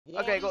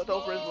Okay, got the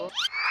over as well.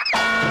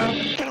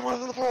 Get him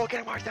on the floor, get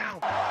him marked down!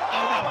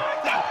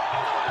 Oh no, no!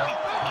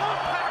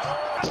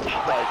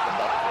 Stop that!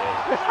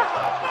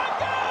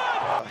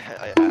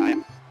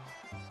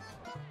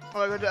 Am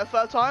I gonna do it a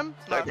third time?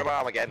 No. Don't grab my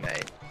arm again,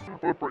 mate.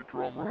 I'll break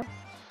your arm, right?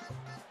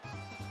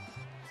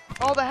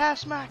 Oh, the hair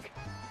smack!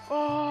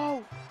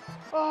 Oh!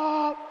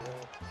 Oh!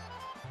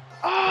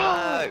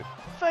 Oh! No.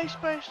 Face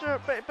baster,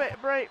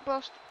 break,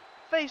 bust,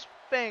 face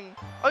thing.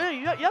 Oh yeah,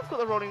 you have got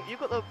the rolling. You've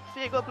got the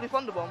bloody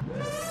thunder bomb.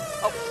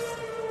 Oh!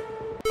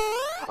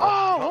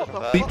 Oh!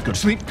 What the fuck? Go to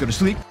sleep, go to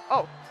sleep.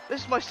 Oh,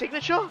 this is my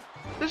signature.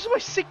 This is my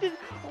signature.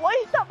 Why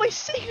is that my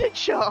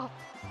signature?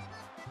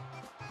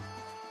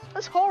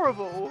 That's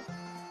horrible.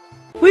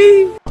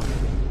 Whee!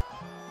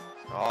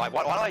 Oh, why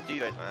do I do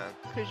this, man?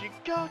 Cause you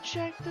go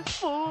check the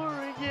floor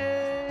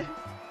again.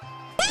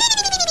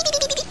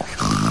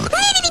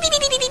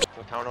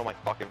 I'm counting on my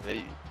fucking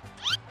video.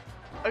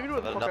 I can do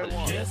what the fuck I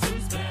want.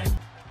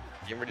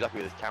 You're really lucky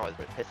with this counters,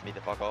 but it pissed me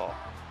the fuck off.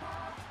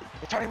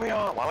 It's turning me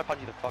on! Why am I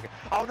punching the fucking...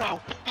 Oh no!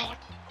 Oh,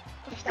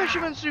 The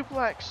fisherman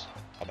suplex.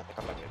 I'm about to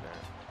come back in there.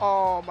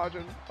 Oh,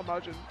 imagine, just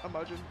imagine.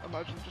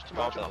 Just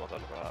imagine,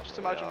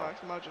 Max,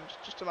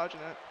 just imagine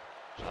it.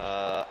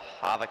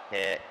 Have a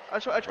kick. I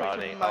just want you to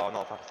Running. imagine. Oh,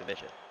 not fucking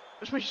submission.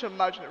 Just want you to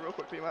imagine it real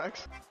quickly,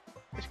 Max.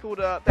 It's called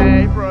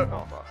Day Bro.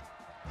 Oh fuck.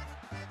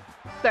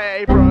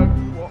 Day Bro.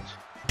 What?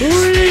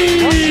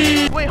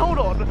 What? Wait, hold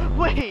on.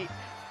 Wait.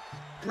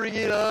 Bring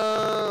it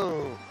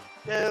on!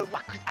 Yeah,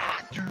 what could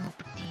I do?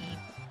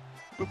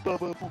 I'm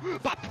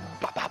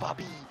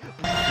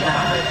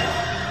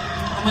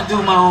gonna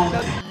do my own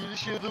thing.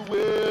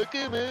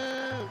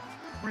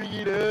 Bring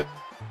it up.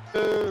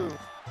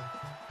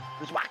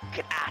 What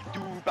can I do,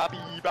 baby?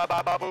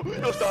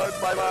 You'll start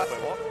my mind.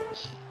 Wait, what?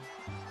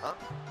 Huh?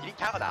 You didn't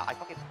counter that. I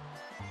fucking.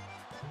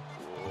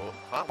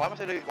 Huh? Why am I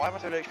so low? Why am I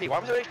so low HP? Why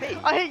am I so low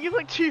HP? I hit you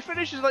like 2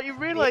 finishes without you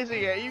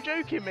realizing it. Are you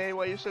joking me?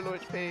 Why you're so low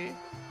HP?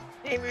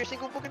 Give me a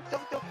single fucking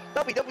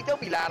don't be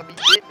loud at me,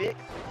 bitch.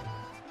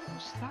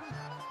 What's that?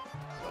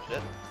 What's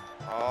it?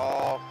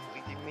 Oh,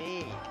 what do you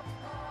mean?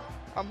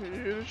 I'm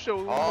here to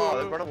show the Oh,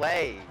 world. run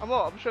away. I'm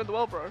what? I'm showing the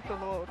world, bro. I'm showing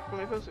the world. Give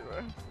me a pussy,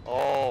 bro.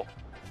 Oh.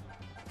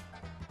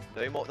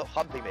 No more, not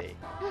humping me.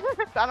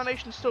 The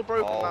animation's still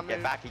broken, Oh, man.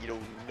 get back, you little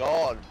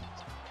non.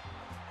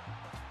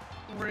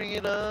 Bring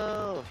it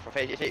up.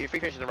 You're 3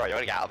 finishes in a row, you're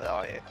gonna get out of it,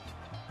 aren't you?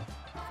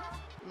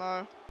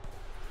 No.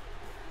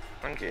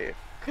 Thank you.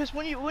 Because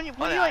when you When miss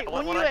I it,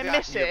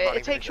 do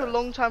it takes you a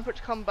long time for it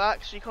to come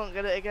back, so you can't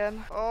get it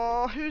again.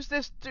 Oh, who's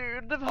this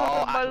dude? Never heard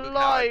of my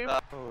life.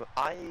 Oh,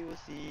 I will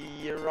see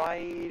you right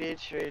it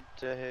straight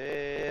to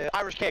her.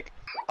 Irish kick.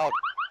 Oh,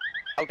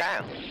 oh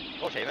damn.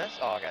 Oh, Seamus.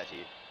 Oh, I got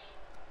you.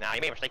 Now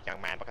you made a mistake,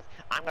 young man, because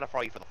I'm gonna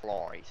throw you for the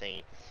floor. You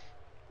see,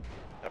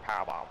 the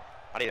power bomb.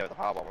 I need to know the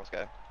power bomb. Let's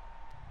go.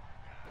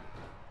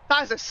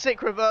 That is a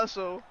sick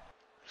reversal.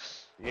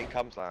 You get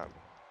cum slam.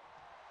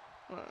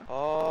 Right.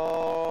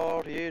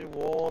 Oh, did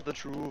want the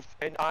truth,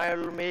 and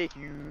I'll make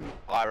you.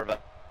 I reverse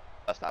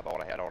that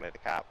ball ahead on it, the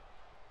cap.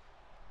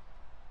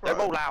 Don't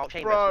roll out,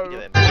 Seamus. What are you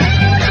doing?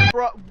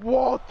 Bro,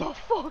 what the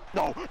fuck?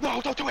 No,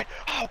 no, don't do it!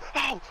 Oh,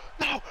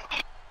 no!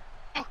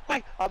 Oh,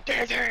 wait, I'm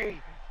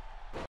dizzy!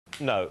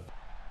 No.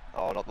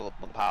 Oh, not the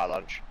power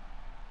lunge.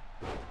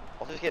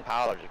 What's this kid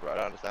power lunges, bro? I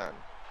don't understand.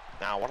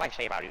 Now, what did I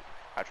say about you?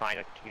 Trying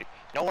to continue?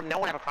 No one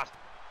ever crosses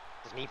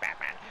me, fat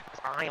man, because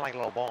I like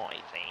little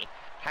boys, see?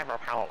 Time for a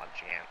power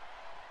lunge, yeah.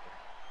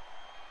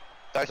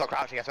 Don't stop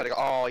crouching, I swear to God.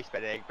 Oh, he's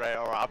spinning, great,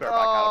 alright, I'll be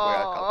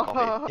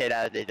right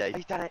back,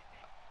 he's done it.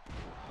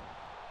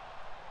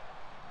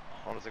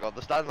 Honestly, God,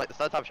 the stun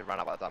time should run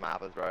out by the time it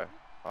happens, bro.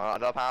 Alright,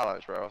 another power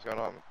lunge, bro, what's going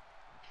on?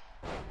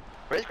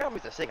 But his ground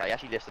moves are sick, I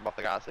actually lifts him off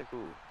the ground, so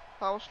cool.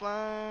 Power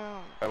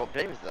slam. Bro, what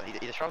James is,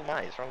 he's a strong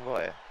man, he's a strong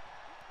boy.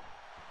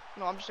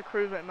 No, I'm just a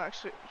crewmate, Max,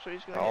 so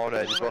he's gonna. Oh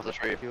no, just was the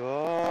truth.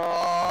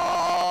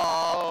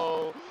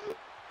 Oh!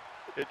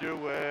 Did you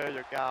wear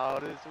your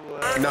goddess wear?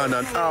 No,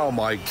 oh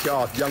my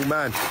God, young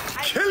man,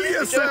 kill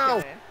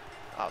yourself!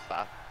 Oh, it's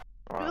bad.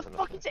 Who the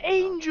fuck is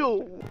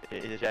Angel?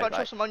 He's Let's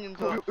try some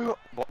onions on.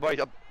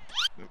 Wait, I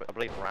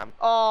believe Ram.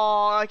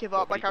 Oh, I give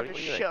up. Like, What I'm are just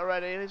you doing? shit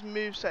already. His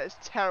moveset is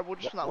terrible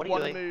just from that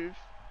one move.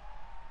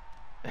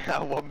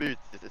 One move,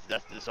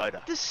 that's the decider.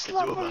 The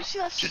slide, bro, you see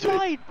that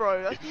slide,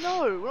 bro? That's,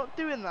 no, we're not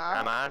doing that.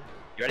 Yeah, man.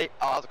 You ready?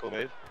 Oh, that's a cool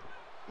move.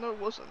 No, it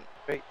wasn't.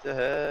 Straight to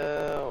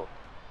hell.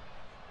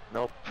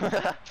 Nope.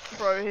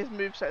 Bro, his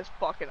moveset is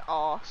fucking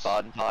arse.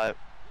 Fun time.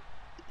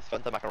 It's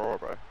fun time McEnroe,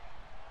 bro.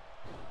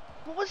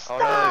 What was Oh,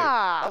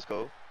 that? no. That's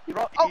cool. He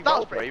rolled, Oh, that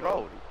was pretty he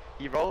rolled.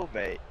 He rolled,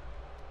 mate.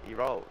 He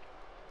rolled.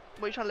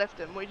 What are you trying to lift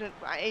him? What are you doing?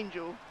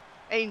 Angel.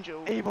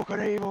 Angel. Evil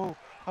Knievel.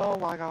 Oh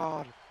my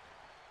God.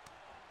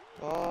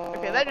 Oh,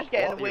 Okay, they're just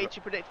getting way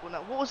too predictable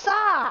now. What was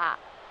that?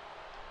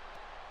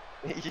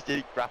 He just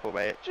did grapple,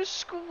 mate. Just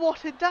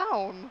squatted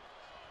down.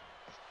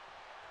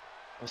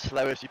 The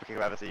slowest super kick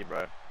I've ever seen,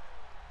 bro.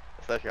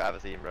 The slowest kick I've ever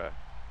seen, bro.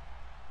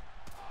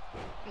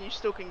 And you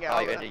still can get Oh,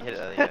 out you of hit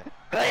there. it,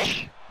 yeah.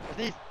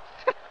 Sneeze.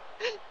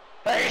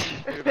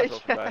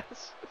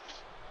 Yes.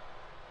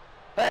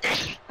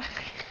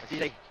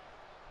 DJ.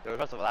 Yo,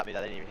 first of all, that means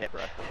I didn't even hit,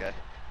 bro. Okay.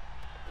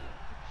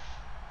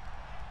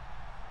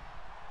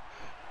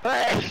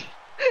 Hey!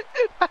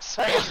 That's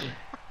so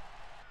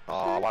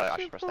Oh, why did I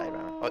actually press A, man?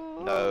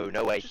 Oh, no,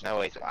 no way, no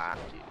way. Ah.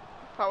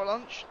 Power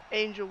lunch.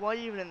 Angel, why are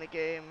you even in the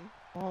game?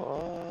 Why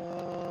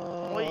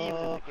are you even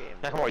in the game?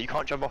 Nakamura, you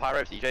can't jump off high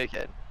ropes, are you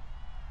joking?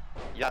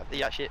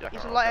 Yeah, shit.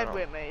 He's a light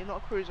heavyweight, mate. He's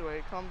not a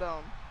cruiserweight. Calm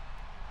down.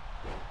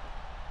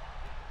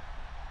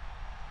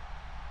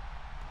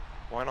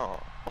 Why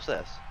not? What's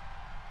this?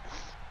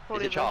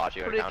 Probably Is it charge?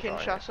 Probably a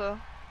Kinshasa.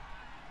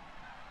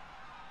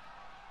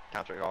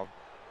 Counter it on.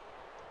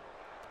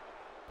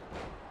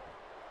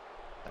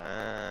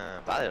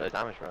 Damn, that did no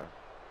damage, bro.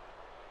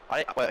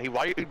 Why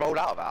did he roll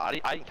out of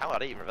that? I didn't count, I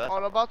didn't even reverse.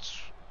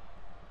 Autobots.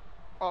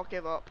 I'll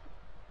give up.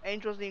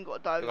 Angel's even got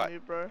a diving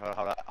move, bro.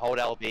 Hold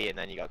LB and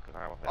then you go.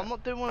 I'm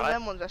not doing one of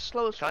them ones, they're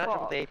slow as fuck. Can I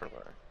triple the apron,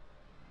 bro?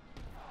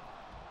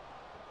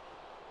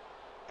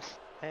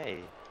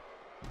 Hey.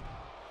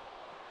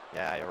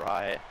 Yeah, you're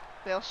right.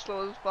 They are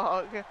slow as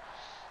fuck.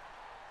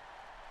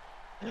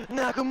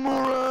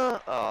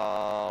 Nakamura!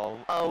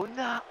 Oh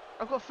no!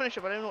 I've got a finisher,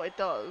 but I don't know what it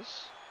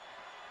does.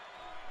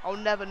 I'll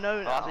never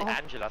know now. Oh,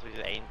 that's Angel, that's what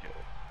he's Angel.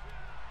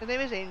 His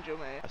name is Angel,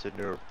 mate. I said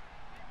no.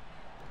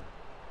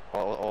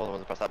 All the ones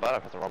that press that button, I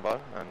press the wrong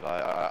button, and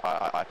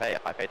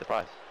I paid the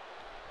price.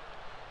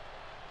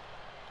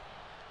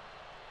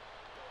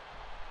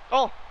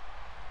 Oh!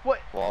 What?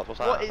 What's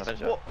that? What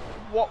is,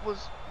 what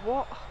was,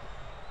 what?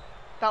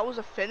 That was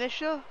a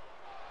finisher?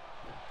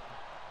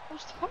 That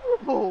was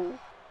terrible!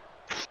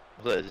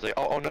 It's like,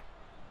 oh no,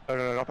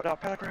 no,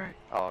 pedigree.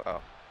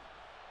 Oh.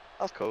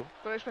 That's cool.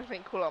 Don't expect me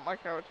to call out my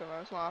character,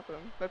 man. It's not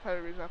happening. No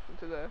pedigree's happened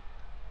today.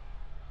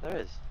 There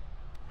is.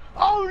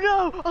 Oh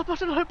no! I'm about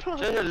to low blow!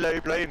 You're low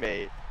blow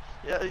me.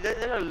 Yeah,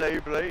 they're a low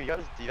blow. You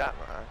gotta do that,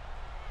 man.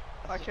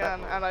 That's I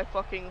can, and I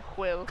fucking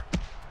will.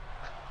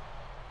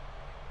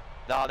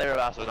 Nah, they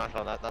reverse with that's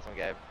on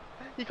game.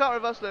 You can't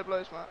reverse low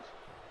blows, Max.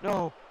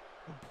 No.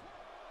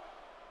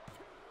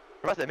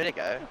 Reverse it a minute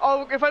ago.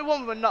 Oh, if I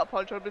won with a nut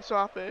punch, I'd be so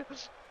happy.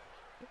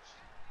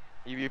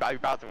 You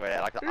about to win it.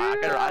 Like,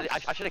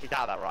 I should have kicked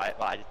out of that, right?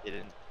 But I just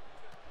didn't.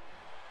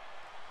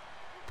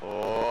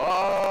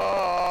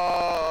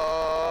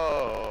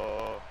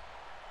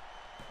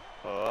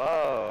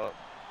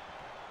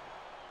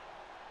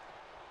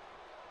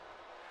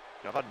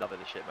 I've had enough of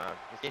this shit, man.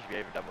 This game should be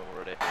even done with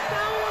already.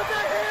 What the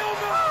hell,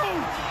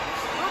 man?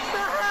 What the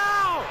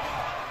hell?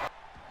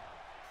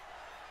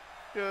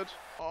 Good.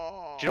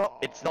 Oh. Do you know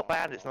what? It's not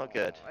bad, it's not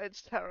good.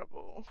 It's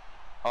terrible.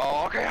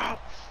 Oh, okay.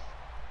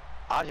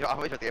 I'm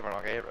waiting for the game for an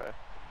okay, bro.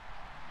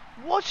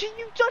 What did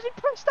you do? I didn't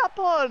press that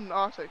button!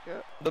 I'll take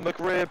it. The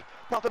McRib!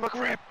 Not the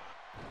McRib!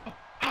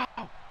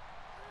 Oh.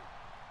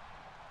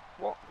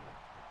 What?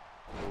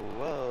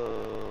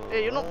 Whoa. Yeah,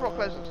 you're not Brock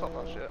Lesnar, stop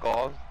that shit. Go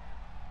on.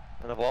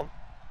 Another one?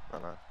 Oh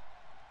no.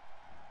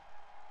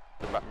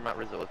 Matt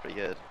Rizzo was pretty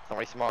good. It's not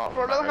very smart.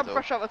 Bro, look like I'm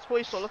fresh out of a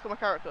toy store, look at my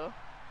character.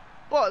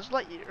 Buzz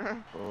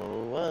Lightyear.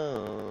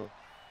 Whoa.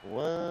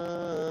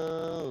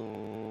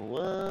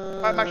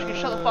 Alright, Max, you can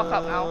shut the fuck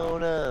up now.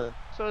 No.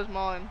 So is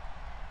mine.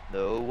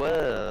 No.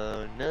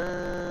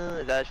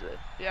 Is that actually?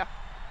 Yeah.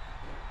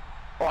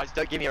 Oh, just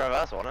don't give me a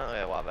reversal on it. Oh,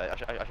 yeah,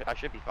 whatever. I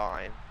should be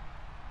fine.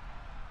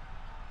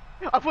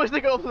 I thought he was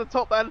thinking off to the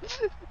top then.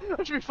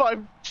 I should be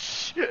fine.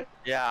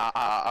 Yeah,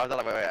 I was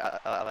like, wait.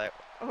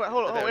 Wait,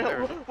 hold on,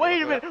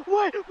 wait a minute,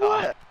 wait,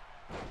 what?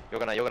 You're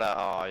not gonna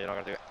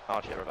do it.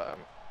 Oh shit, revert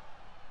him.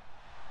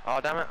 Oh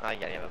damn it, I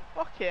ain't getting any of them.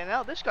 Fucking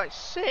hell, this guy's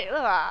sick,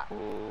 look at that.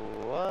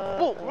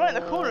 Oh, right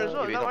in the corner as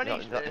well, is that where I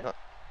need to be?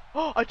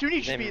 Oh, I do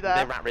need you to be there.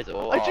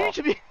 I do need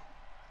to be...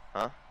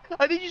 Huh?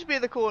 I need you to be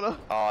in the corner.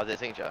 Oh, is it a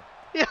signature?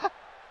 Yeah.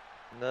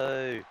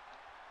 No.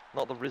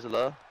 Not the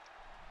Rizzler.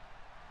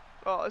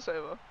 Oh, it's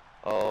over.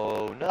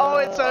 Oh no. Oh,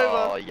 it's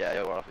over. Oh yeah,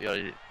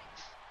 you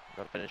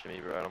gotta finish me,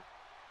 bro. I'm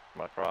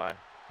gonna cry.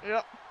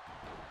 Yep.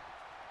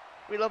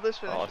 We love this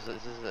finish. Oh,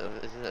 this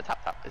isn't a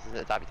tap. This isn't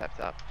a tap.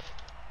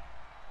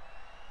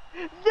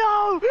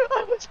 No!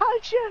 I'm a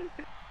Titan!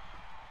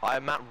 I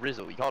am Matt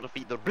Rizzle. You can't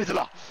defeat the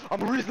Rizzler.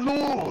 I'm a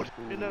Rizzlord.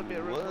 You'll never be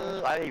a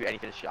Rizzler. I don't do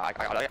anything. I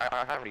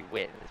can't really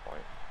win at this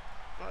point.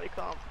 No, you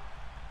can't.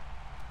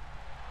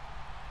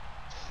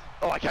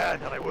 Oh, I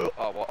can, and I will.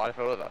 Oh, what? I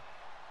fell over.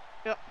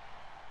 Yep.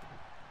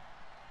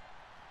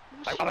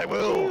 And I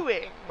will.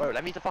 Doing? Bro,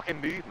 let me use the fucking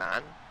move,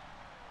 man.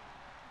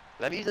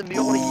 Let me use the move.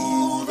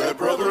 Ooh, that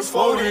brother's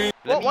floating.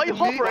 What? Why are you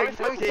hovering?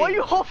 Why are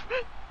you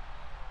hovering?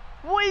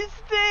 What is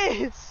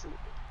this?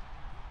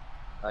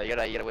 You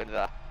gotta win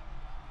that.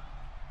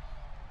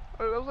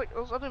 Oh,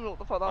 I don't know what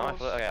the fuck that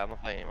was. Okay, I'm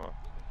not playing anymore.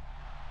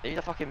 Let me use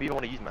the fucking move I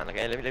want to use, man.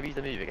 Okay, let me use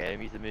the move. Okay, let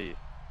me use the move.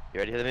 You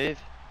ready for the move?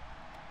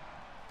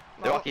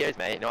 No RKOs,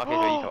 mate. No RKOs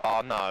where you go.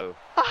 Oh no.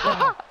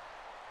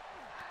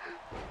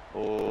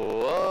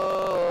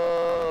 Whoa.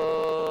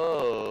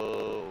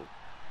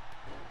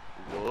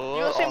 You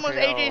got the same one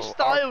as AJ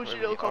Styles, you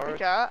little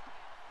copycat.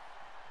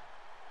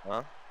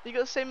 Huh? You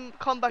got the same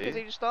comeback as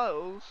AJ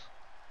Styles.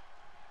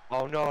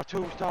 Oh no,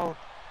 tombstone.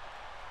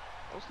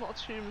 That's not a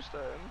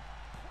tombstone.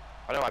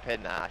 I know I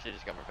pinned that. I should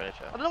just go for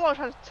finisher. I don't know why I was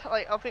trying to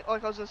like. I think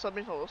like I was in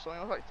submission or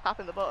something. I was like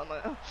tapping the button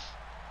like.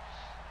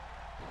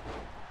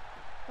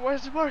 Why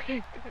is it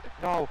working?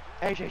 No,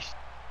 AJ.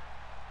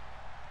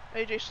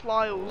 AJ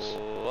Smiles.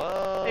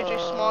 Whoa. AJ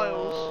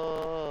Smiles.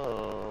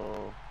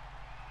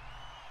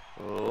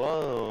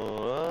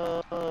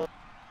 Whoa.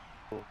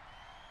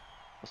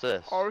 What's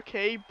this?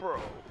 RK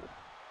Bro.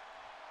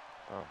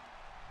 Oh. What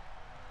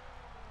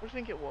do you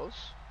think it was?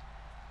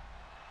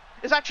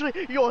 It's actually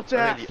your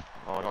death. Really?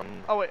 Oh, not.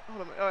 Oh wait,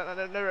 hold on a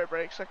minute. Oh, no red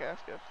breaks. Okay,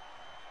 that's good.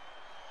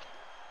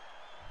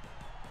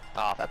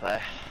 Ah, fair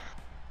play.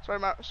 Sorry,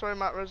 Matt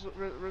Rizzle,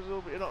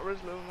 but you're not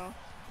Rizzle now.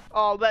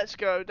 Oh, let's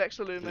go,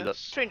 Dexter Loomis.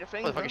 Stranger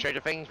Things. What the fucking Stranger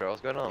Things, bro?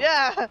 What's going on?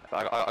 Yeah.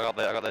 I got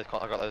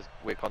those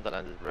weird content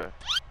lenses, bro.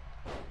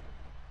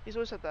 He's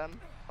always had them.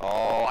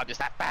 Oh, I'm just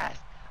that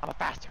fast. I'm a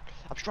faster.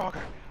 I'm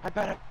stronger. I'm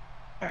better.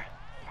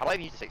 How do I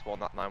use the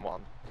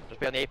 6191? Just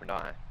be on the apron,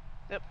 don't I?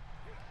 Yep.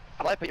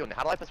 How do I put you on?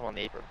 How do I put someone on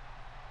the apron?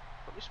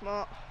 Probably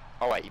smart.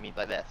 Oh wait, you mean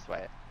like this?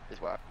 Wait,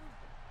 this work.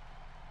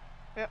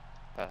 Yep.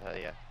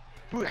 Yeah.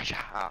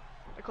 Booyah!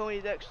 They call me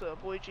Dexter,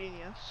 boy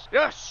genius.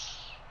 Yes.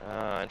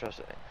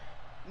 Interesting.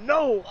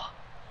 No.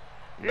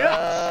 Yes.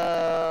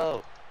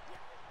 No.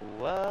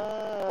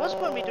 Whoa. What's the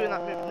point of me doing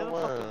that move? It never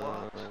fucking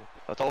works.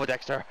 It's over,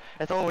 Dexter.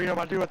 It's over. You know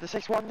what I'm doing with the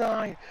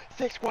 619.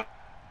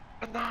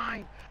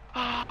 619. Oh.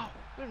 I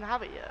don't even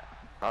have it yet.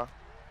 Huh?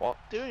 What?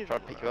 Do you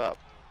Trying to pick you up.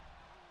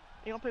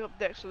 You can't pick up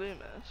Dexter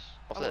Loomis.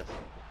 What's this?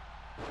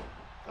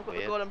 I've got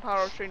Weird. the God and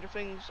Power of Stranger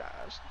Things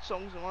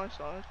songs on my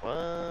side.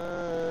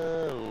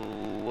 Whoa.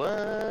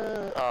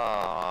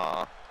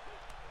 Aww.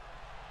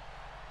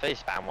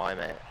 Face spam, why,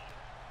 mate?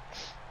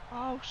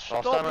 Oh,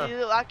 stop stunner. your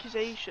little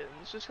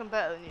accusations. Just come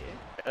better than you.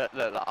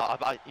 Look,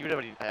 you would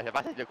already. If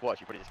I said look watch,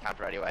 you probably just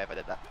counter anyway if I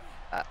did that.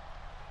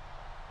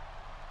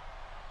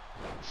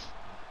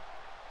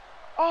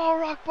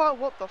 Oh, Rockbot,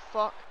 what the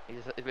fuck?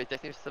 It's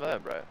Dexter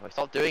Simone, bro. Like,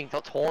 stop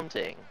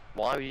taunting.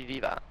 Why would you do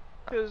that?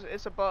 Because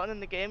it's a button in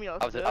the game, you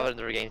have I to do was it.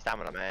 to regain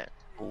stamina, mate.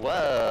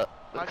 Whoa.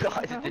 Imagine.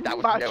 I just did that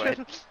with no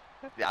Imagine.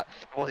 Yeah, I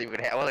wasn't even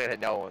gonna hit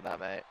no one with that,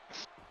 mate.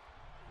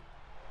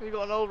 You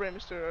got an old Rey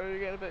Mysterio. You're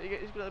getting a bit.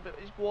 He's getting a bit.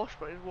 He's washed,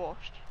 bro. He's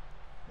washed.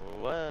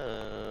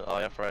 Whoa. Oh,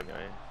 you're throwing me,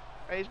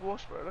 Hey, he's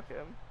washed, bro. Look at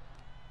him.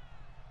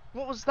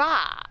 What was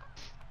that?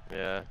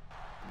 yeah.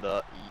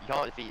 You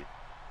can't defeat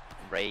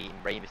Rey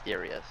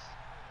Mysterious.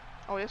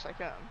 Oh yes, I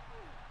can.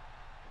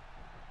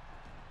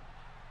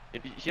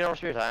 You know what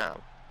spirit I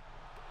am?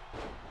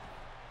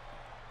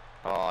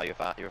 Oh, you're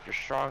fat. You're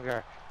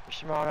stronger. You're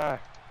smarter.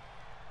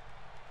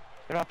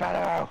 You're not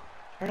better.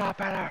 You're not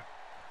better.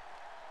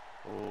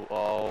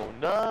 Oh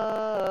no!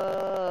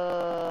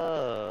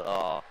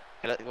 Oh,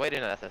 okay, wait a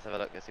minute. Let's have a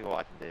look. Let's see what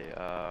I can do.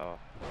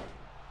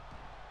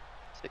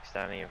 6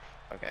 standing.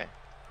 Okay.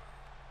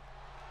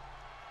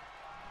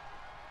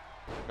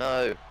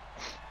 No.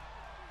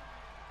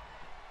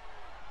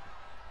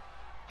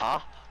 Huh?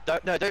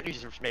 Don't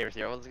use your mirrors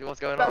here. What's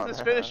going on? That's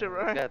his finisher,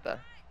 bro. I'm scared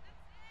there.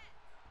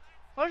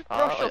 Why just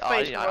brush your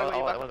face you know, right when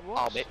you back?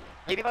 What?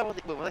 maybe if I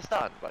was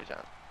stunned by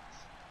chance.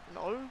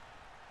 No.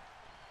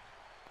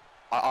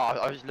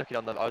 I was looking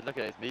on I was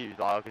looking at his moves.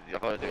 Like, I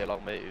thought it was doing a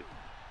long move.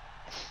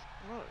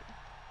 No.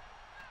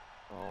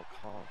 Oh,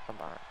 come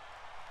back.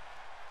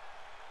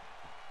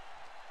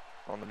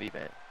 On the move,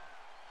 mate.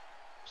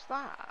 What's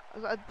that?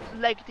 Is that a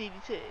leg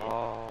DDT?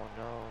 Oh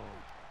no.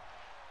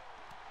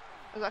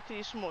 Is that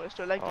actually small? It's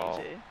still a leg Oh.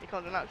 DDT. You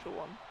can't do an actual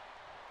one.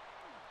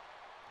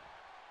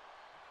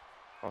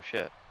 Oh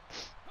shit.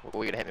 What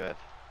are you gonna hit me with?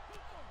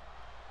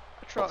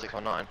 A truck.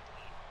 619.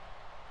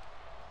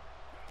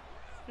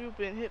 You're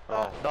being hit by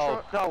Oh a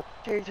no, truck. no,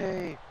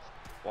 TT.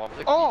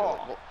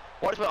 Oh!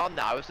 What went on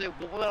now? What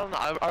went on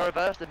now? I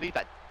reversed the move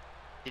that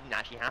didn't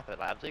actually happen.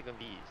 Like, I'm so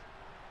confused.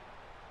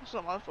 It's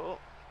not my fault.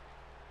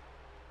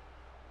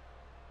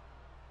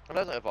 I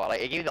know it's not my fault.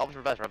 Like, it gave me the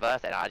option to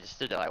reverse it, and I just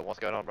stood there like, what's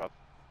going on, bro?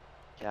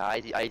 Yeah, I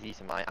easy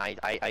some I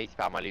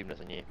power my luminous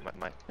on you.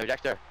 No,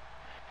 Dexter,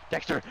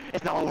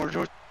 it's not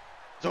over.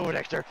 It's over,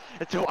 Dexter.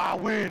 Until I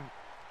win.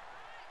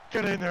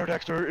 Get in there,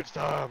 Dexter. It's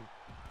time.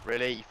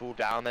 Really? You fall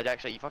down there,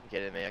 Dexter? You fucking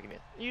kidding me? Give me.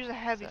 Use a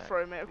heavy Sack,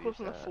 throw, mate. Of course,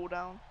 I'm use gonna fall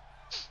down.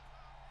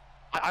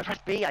 I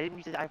pressed B. I didn't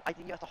use it. I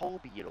didn't use the whole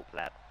B, you little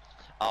pleb.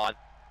 Oh,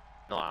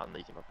 no, I'm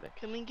using properly.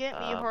 Can we get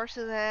me your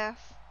horse's ass?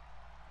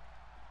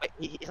 Wait,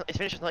 his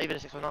finisher's not even a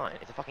 619.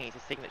 It's a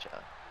signature.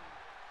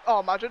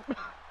 Oh, imagine.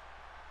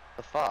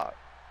 The fuck?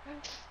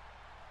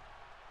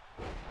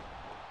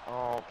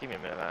 Oh, give me a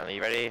minute, man. Are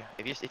you ready?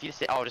 If you sit,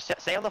 just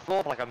stay on the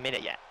floor for like a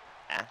minute, yeah.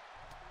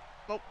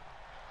 Nope.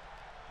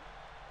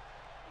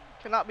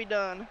 Cannot be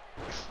done.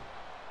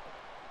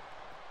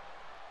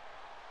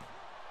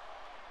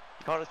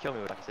 You can't just kill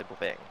me with like a simple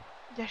thing.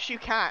 Yes, you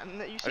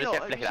can. You see, just get you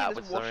flickered see out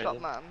this for some washed up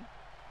reason. man.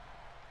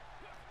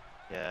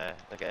 Yeah,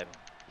 look at him.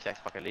 He's like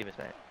fucking leaving us,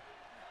 mate.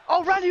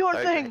 Oh, Randy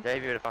Orton thing!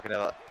 Dave, you would have fucking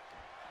ever.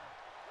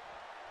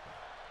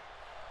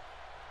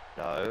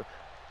 No.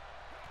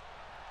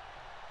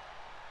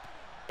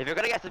 If you're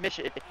gonna get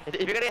submission, if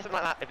you're gonna get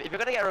something like that, if you're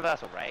gonna get a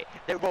reversal, right,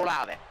 don't roll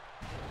out of it.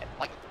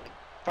 Like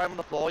throw him on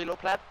the floor, you little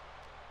pleb.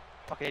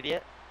 Fucking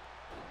idiot.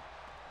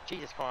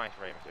 Jesus Christ,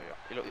 Ray Mysterio.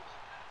 You look.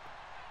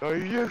 You're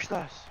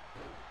useless.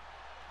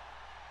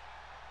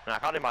 No, I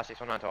can't do my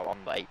 619 until I'm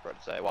on the apron,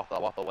 so we'll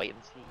have to wait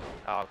and see.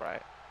 Oh, great.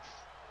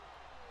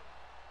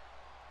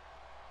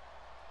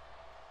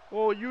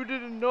 Oh, you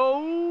didn't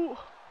know?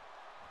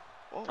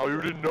 Oh,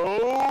 you didn't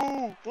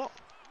know? What?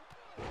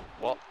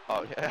 What?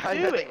 Oh, yeah. I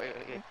Do think.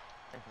 it.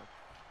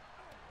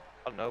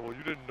 I don't know. Well,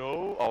 you didn't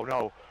know? Oh,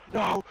 no.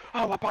 No!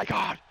 Oh, my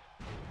God!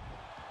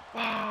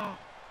 Wow!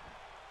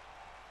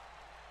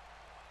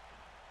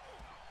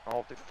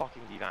 Oh, they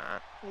fucking do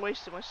that. I'm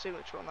wasting my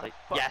signature on that Like,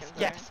 fucking yes,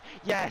 thing. yes,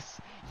 yes,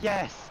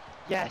 yes,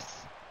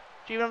 yes,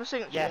 Do you have a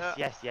signature yes,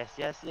 yet?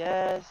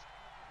 yes.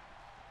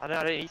 I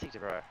don't need to,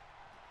 bro.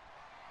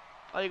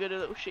 Are you gonna do a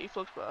little shitty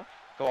flux bar?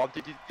 Go on,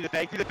 do the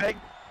thing.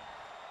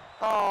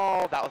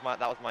 Oh, that was my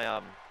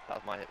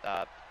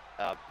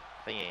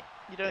thingy.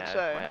 You don't Yeah,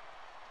 say.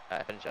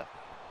 my finisher.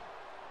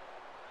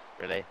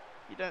 Really?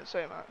 You don't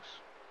say, Max.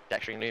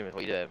 Dextering Loomis,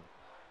 what are you doing?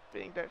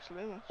 Being Dexter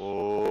Loomis.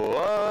 Oh,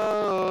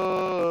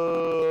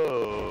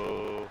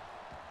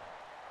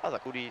 that was a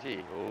cool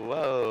DT.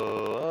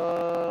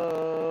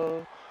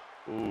 Whoa.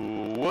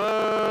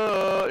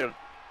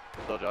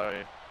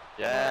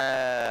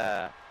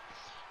 Yeah.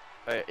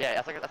 Wait, yeah,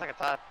 that's like a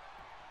top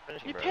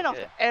finishing. You bro. pin off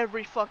Yeah.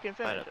 every fucking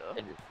I know,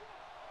 finisher.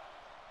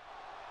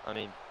 I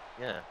mean,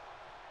 yeah.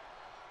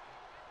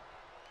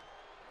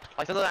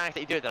 Like some of the acts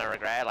that you do it, then I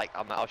regret. Like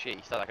I'm like, oh shit,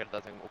 you still like I could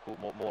have done something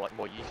more cool,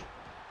 more useful.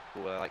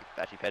 Like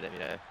actually pin him, you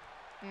know.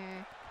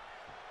 Mm.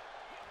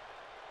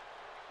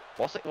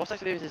 What's next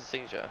to do with his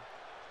signature?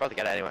 About to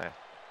get it anyway.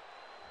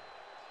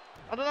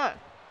 I don't know.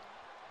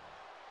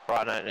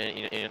 Right, no,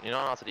 you're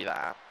not allowed to do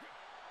that.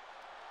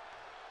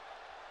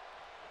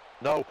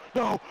 No!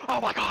 Oh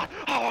my God!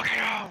 Oh,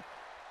 okay,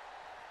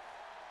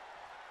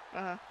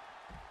 no!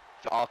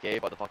 Okay,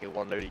 but the fucking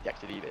one loading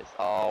Dexter Davis.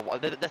 Oh,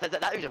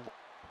 that is a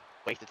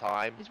waste of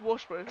time. He's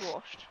washed, bro. He's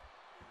washed.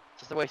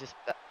 Just a waste of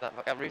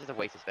that reason's a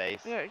waste of space.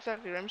 Yeah,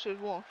 exactly. Remso is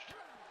washed.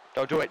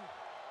 Don't do it!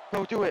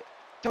 Don't do it!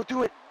 Don't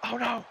do it! Oh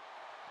no!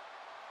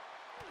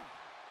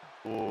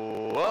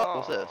 Whoa,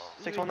 what's this?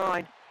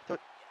 619.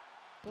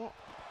 What?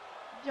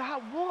 Yeah,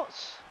 what?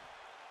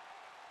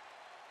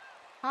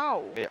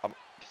 How? Yeah,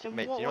 In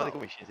mate, what do you know what they world?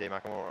 call me Shinsuke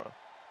Nakamura?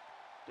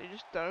 They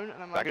just don't,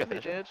 and I'm Back like, it up, they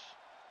finish it.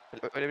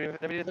 did. Let me do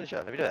the finisher.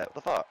 Let me do it. What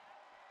the fuck?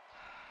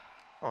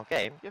 Oh,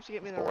 game. You have to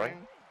get me in That's the boring.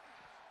 ring.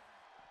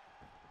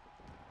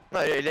 No,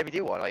 let me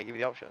do one. Like, give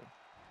me the option.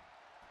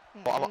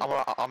 Well,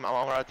 I'm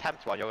gonna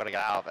attempt one. You're gonna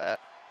get out of it.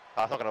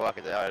 Oh, it's not gonna work,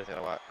 is it? Oh, it's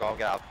gonna work. Go on,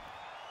 get out.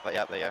 But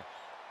yeah, there you go.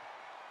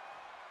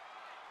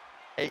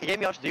 He gave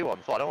me the option to do one,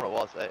 so I don't know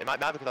what it was. It might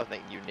be because I was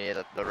making you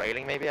near the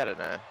railing, maybe. I don't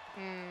know.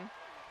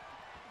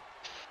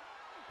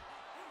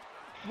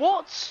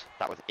 What?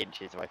 That was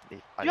inches away from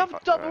the. You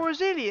have double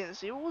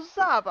resiliency. What was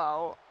that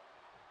about?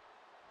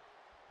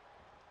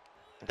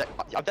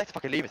 I'm Dexter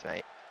fucking Loomis,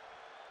 mate.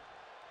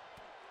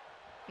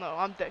 No,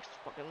 I'm Dexter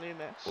fucking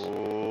Loomis.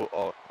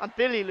 Oh. I'm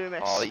Billy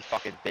Loomis. Oh, you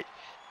fucking bitch.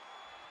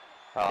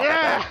 Oh,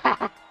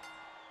 yeah!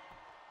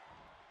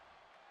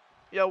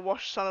 Yo,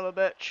 wash son of a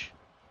bitch.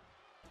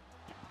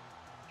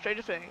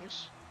 Stranger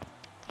Things.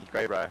 He's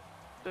great, bro.